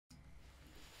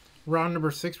Round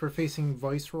number 6, we're facing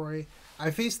Viceroy.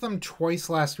 I faced them twice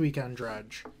last week on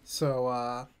Dredge.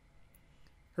 So,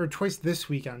 or twice this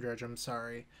week on Dredge, I'm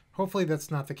sorry. Hopefully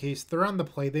that's not the case. They're on the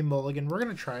play, they mulligan. We're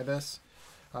going to try this.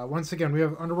 Once again, we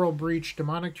have Underworld Breach,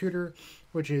 Demonic Tutor,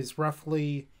 which is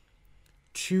roughly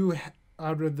 2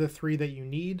 out of the 3 that you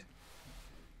need.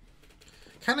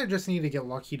 Kind of just need to get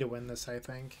lucky to win this, I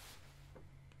think.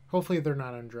 Hopefully they're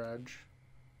not on Dredge.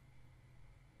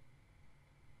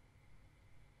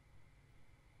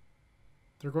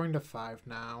 They're going to 5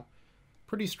 now.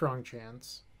 Pretty strong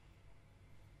chance.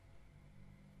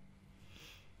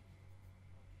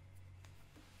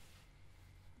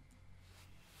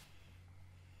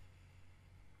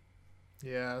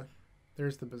 Yeah,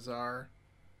 there's the Bazaar.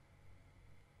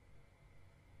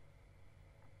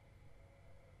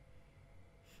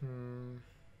 I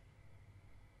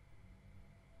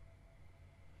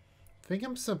think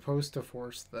I'm supposed to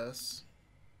force this.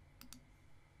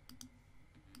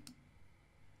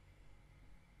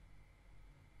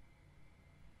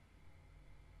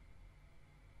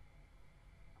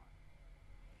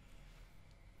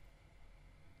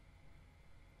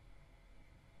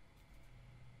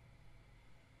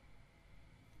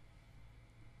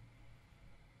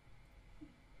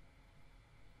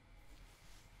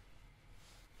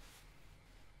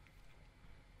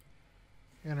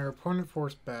 And our opponent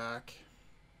forced back.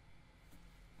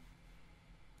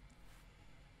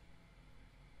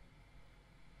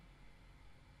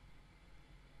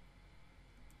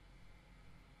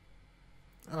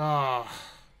 Ah.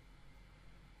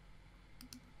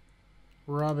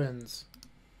 Robbins.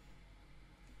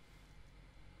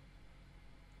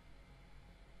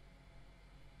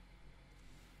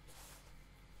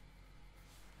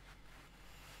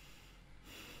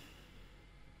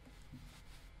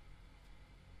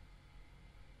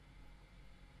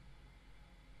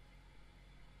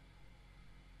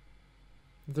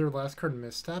 Their last card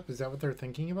misstep? Is that what they're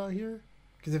thinking about here?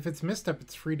 Because if it's misstep,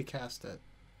 it's free to cast it.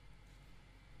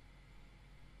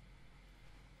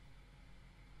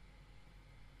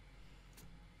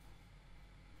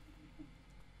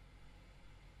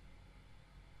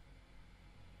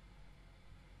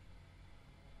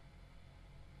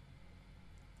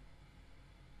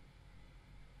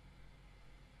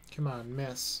 Come on,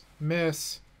 miss.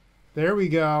 Miss. There we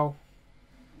go.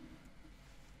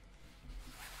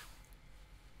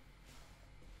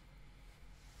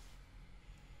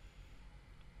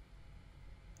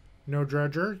 No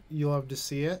Dredger. You love to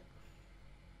see it.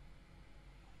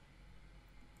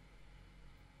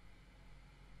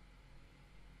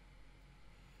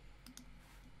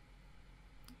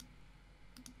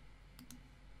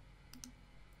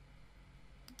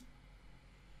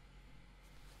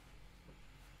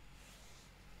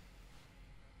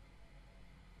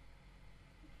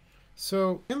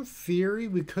 So, in theory,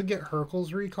 we could get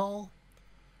Hercules recall.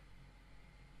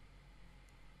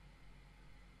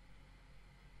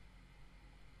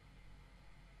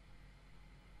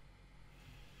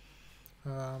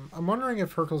 I'm wondering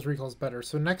if Hercules recall is better.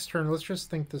 So next turn, let's just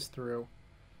think this through.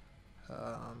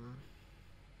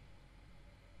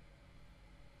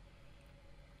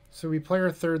 So we play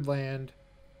our 3rd land.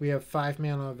 We have 5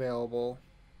 mana available.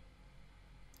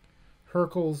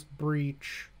 Hercules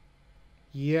Breach.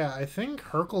 Yeah, I think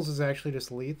Hercules is actually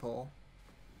just lethal.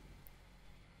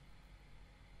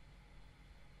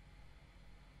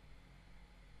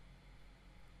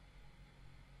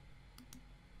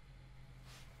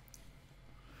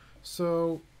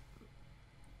 So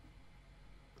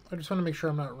I just want to make sure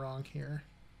I'm not wrong here.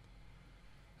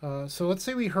 So let's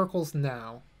say we Hercules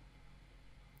now.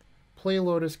 Play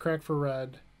Lotus, crack for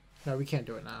red. No, we can't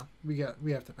do it now. We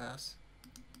have to pass.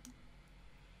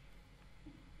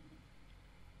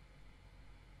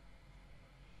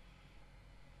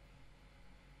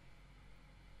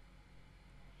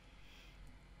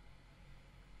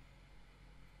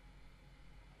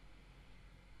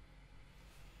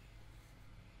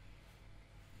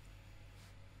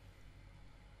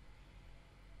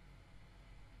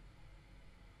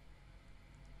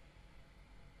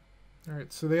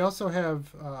 Alright, so they also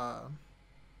have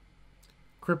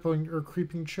crippling or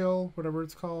creeping chill, whatever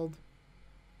it's called.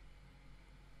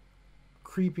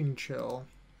 Creeping chill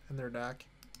in their deck.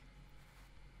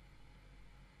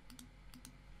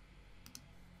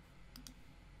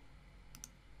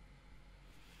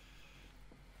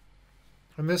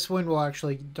 And this one will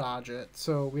actually dodge it,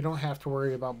 so we don't have to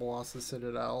worry about Blossom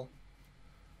Citadel.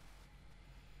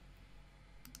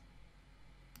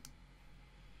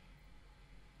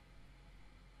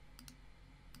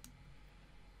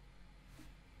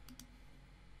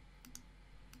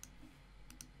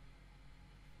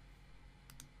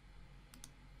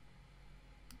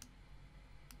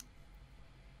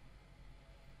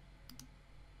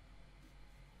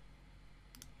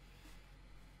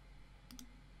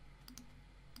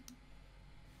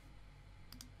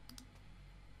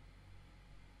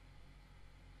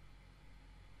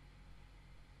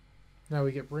 Now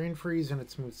we get Brain Freeze and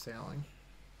it's smooth sailing.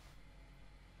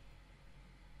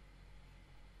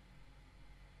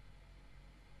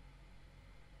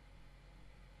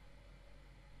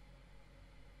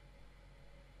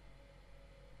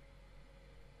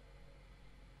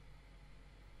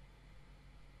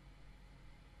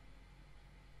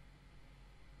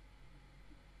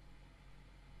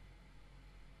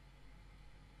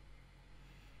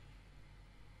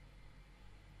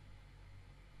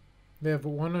 They have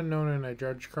one unknown and a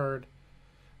Dredge card.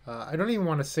 I don't even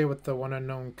want to say what the one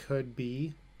unknown could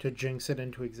be to jinx it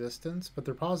into existence, but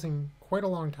they're pausing quite a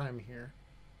long time here.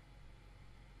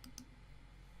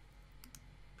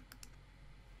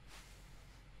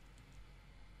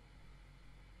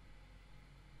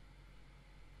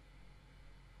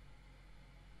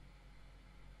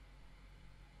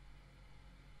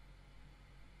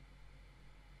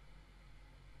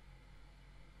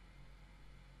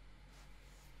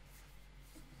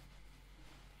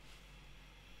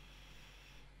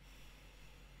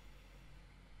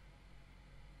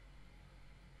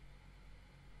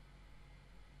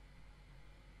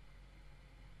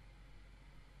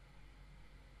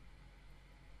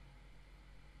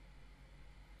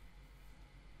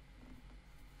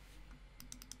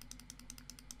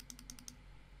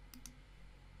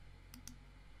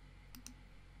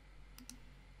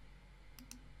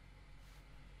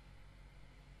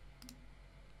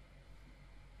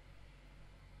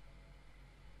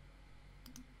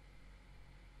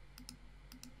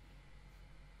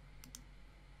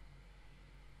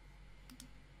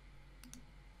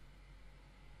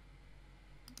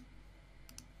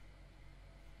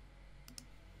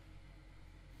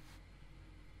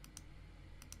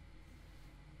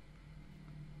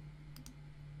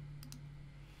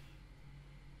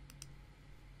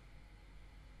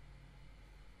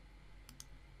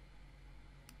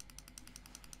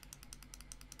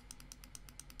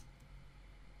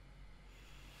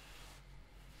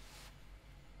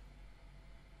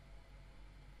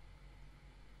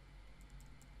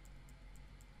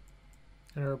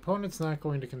 And our opponent's not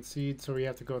going to concede, so we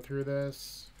have to go through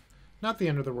this. Not the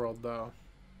end of the world, though.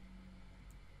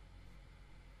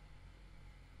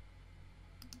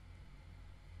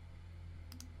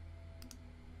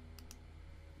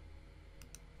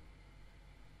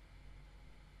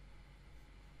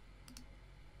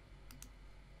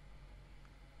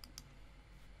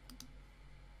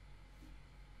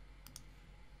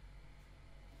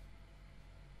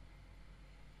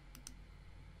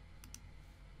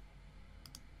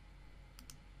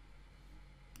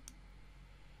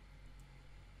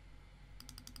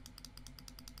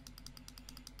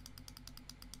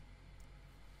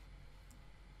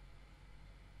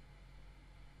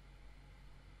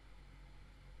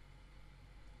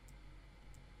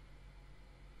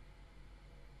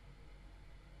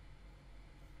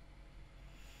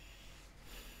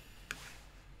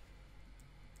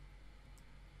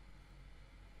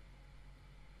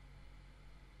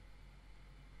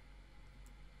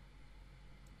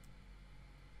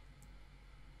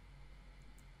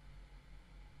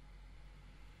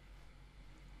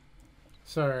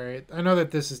 Sorry, I know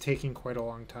that this is taking quite a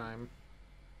long time.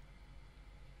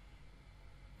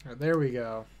 All right, there we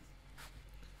go.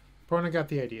 Opponent got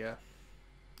the idea.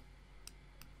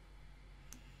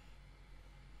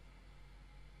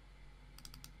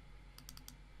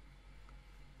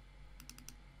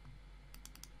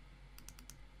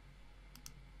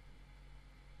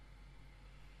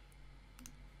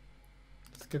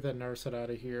 Let's get that Narset out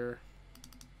of here.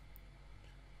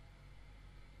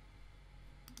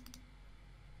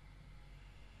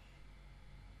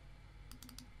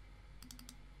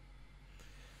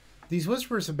 These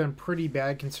Whispers have been pretty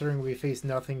bad considering we faced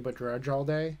nothing but Dredge all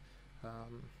day.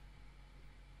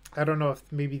 I don't know if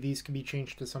maybe these could be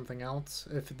changed to something else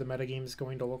if the metagame is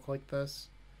going to look like this.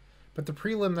 But the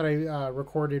prelim that I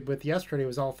recorded with yesterday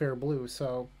was all fair blue,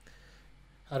 so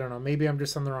I don't know. Maybe I'm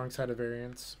just on the wrong side of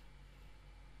variance.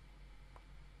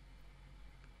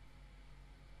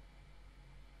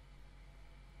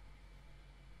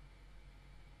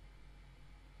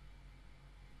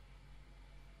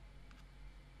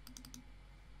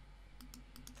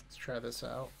 Let's try this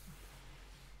out.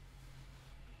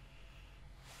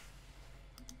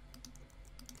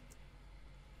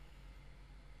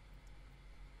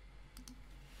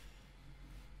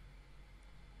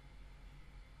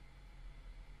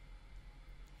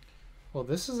 Well,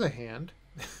 this is a hand.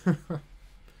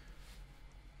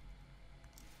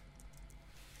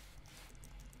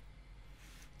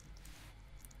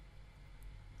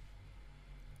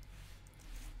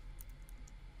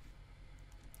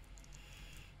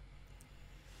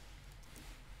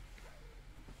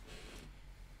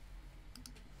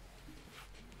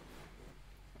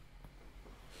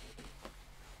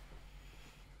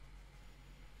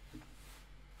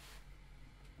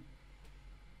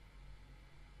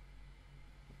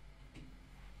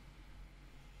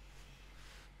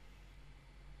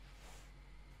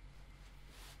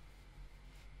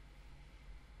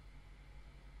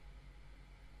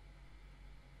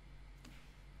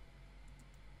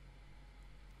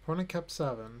 Opponent kept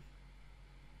 7.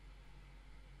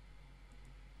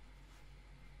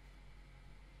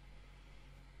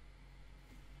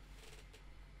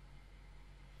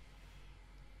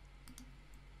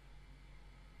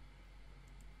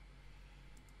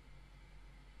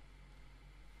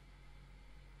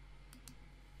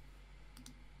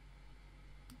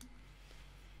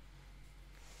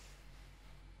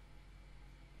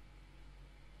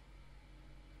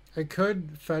 I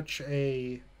could fetch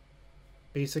a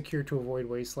basic here to avoid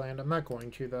Wasteland. I'm not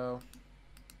going to, though.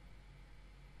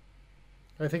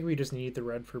 I think we just need the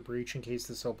red for Breach in case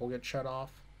this Opal gets shut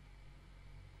off.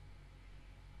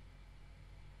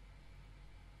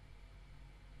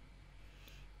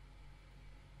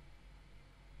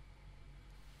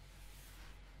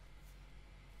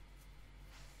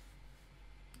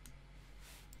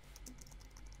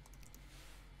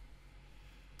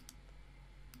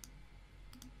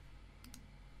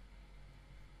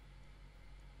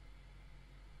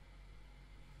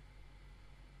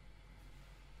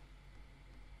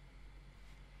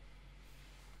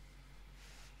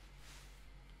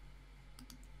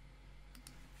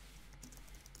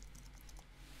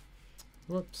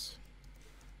 Whoops.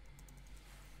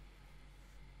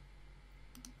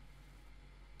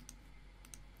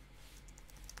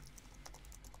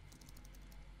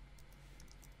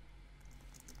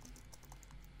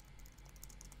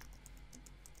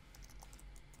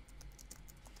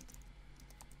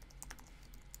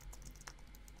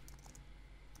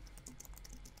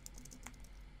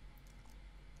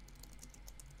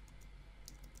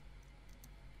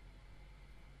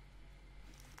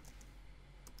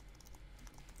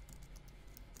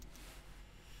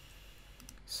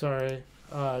 Sorry,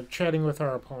 chatting with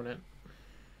our opponent.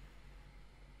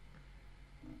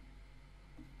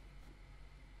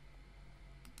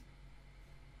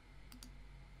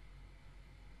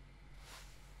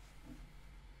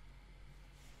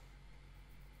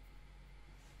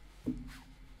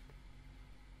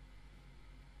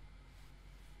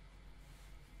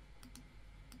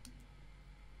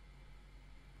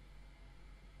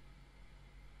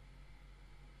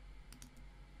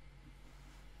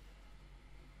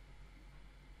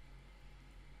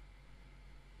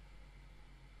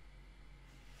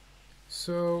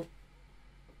 So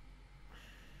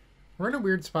we're in a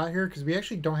weird spot here because we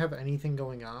actually don't have anything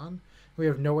going on. We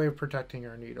have no way of protecting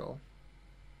our needle.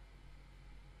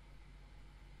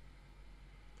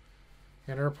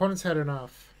 And our opponent's had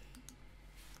enough.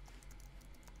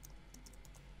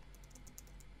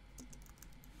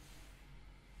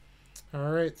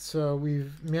 Alright, so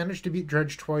we've managed to beat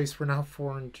Dredge twice. We're now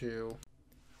 4-2.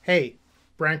 Hey,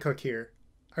 Bryant Cook here.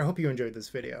 I hope you enjoyed this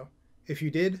video. If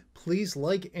you did, please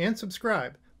like and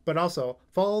subscribe, but also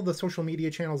follow the social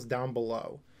media channels down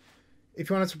below. If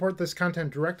you want to support this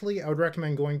content directly, I would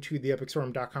recommend going to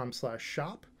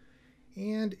theepicstorm.com/shop.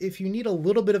 And if you need a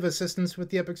little bit of assistance with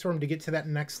the Epic Storm to get to that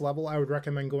next level, I would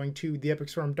recommend going to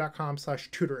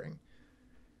theepicstorm.com/tutoring.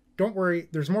 Don't worry,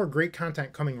 there's more great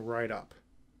content coming right up.